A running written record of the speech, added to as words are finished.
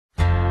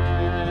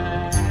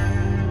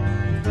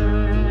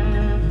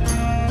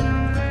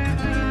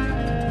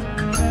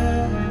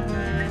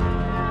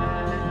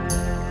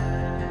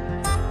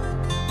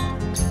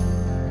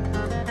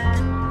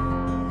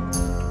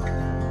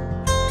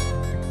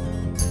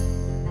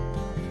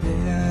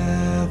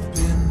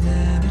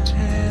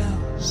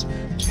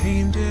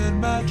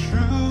by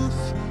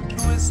truth,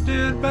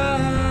 twisted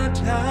by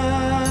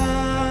time.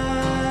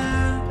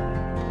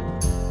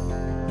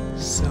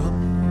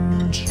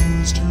 Some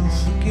choose to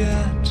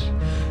forget,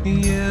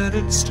 yet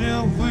it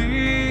still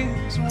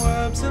weaves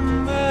webs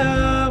in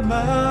their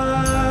minds.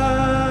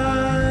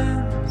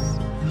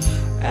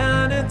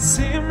 And it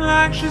seemed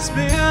like she's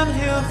been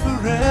here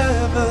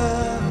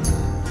forever,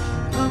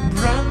 her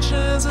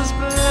branches as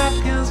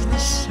black as the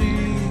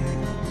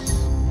seas.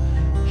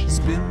 She's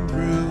been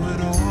through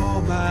it all.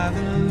 By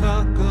the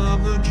luck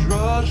of the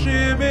draw,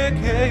 she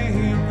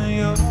became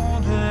the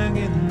old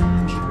hanging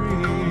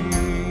tree.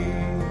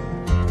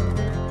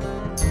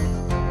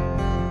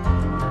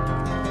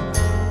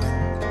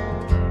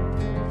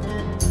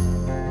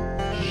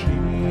 She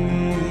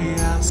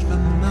asked for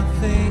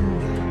nothing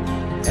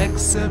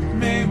except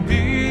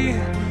maybe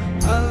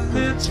a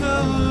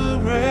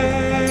little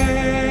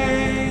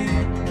rain.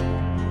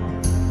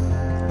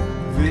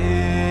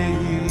 They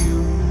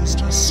used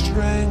her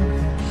strength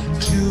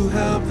to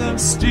help them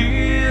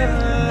steal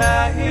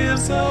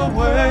lives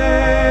away,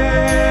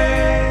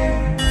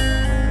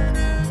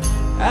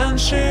 and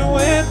she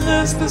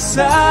witnessed the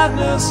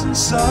sadness and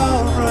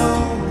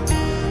sorrow.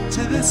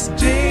 To this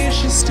day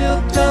she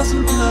still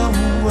doesn't know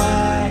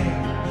why,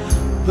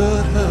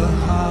 but her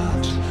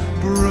heart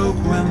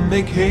broke when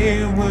they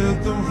came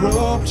with the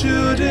rope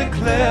to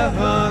declare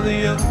her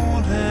the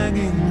old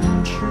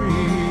hanging tree.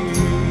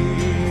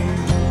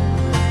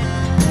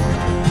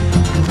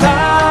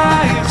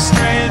 Life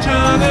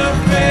stranger than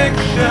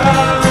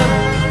fiction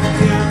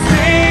can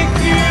make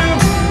you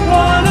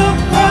wanna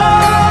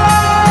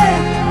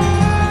fight.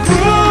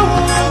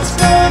 Rules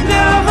could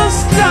never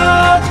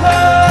stop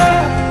her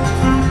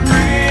from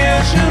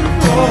reaching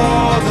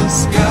for the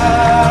sky.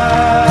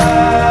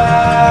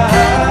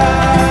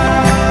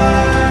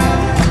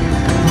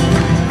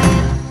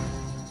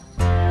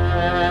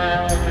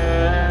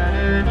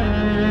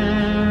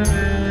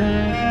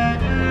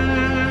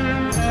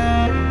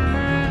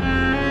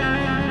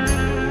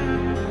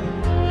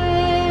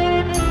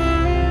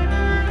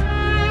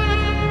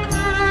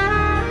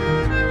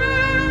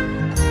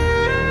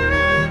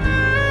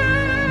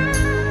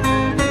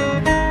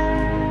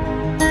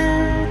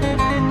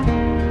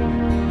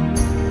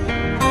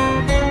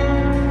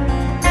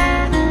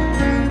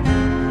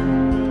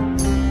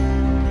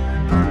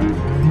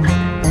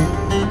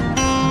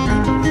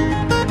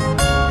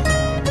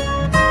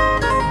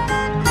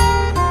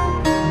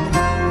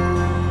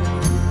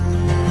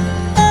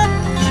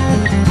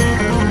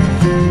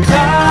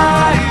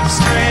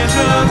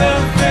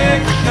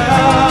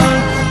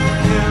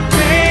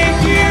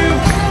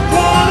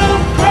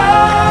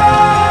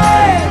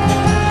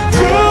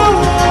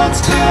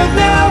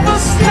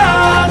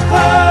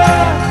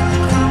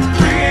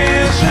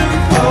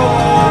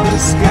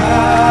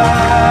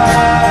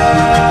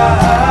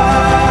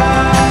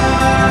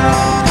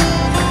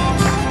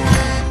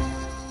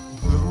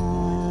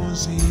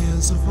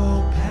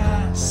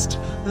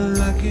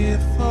 Lucky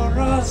for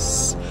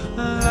us,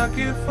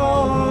 lucky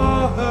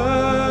for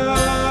her.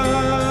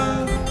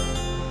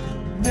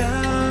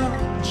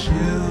 Now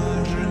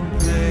children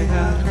play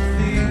at her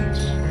feet,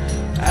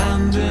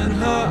 and in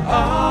her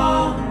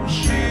arms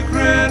she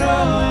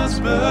cradles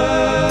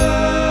birds.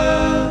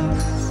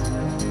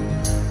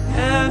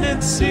 And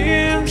it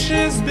seems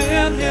she's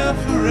been here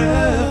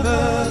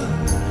forever,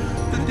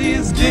 but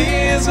these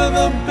days are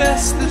the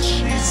best that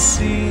she's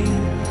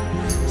seen.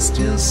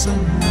 Still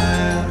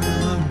somewhere in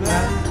the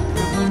back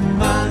of her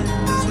mind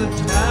is the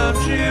time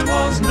she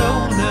was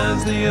known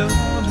as the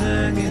old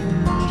hanging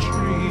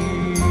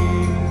tree.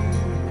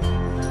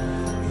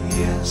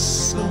 Yes,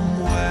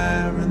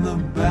 somewhere in the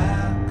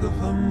back of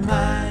her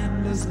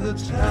mind is the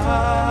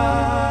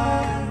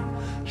time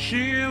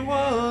she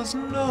was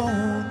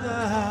known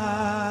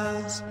as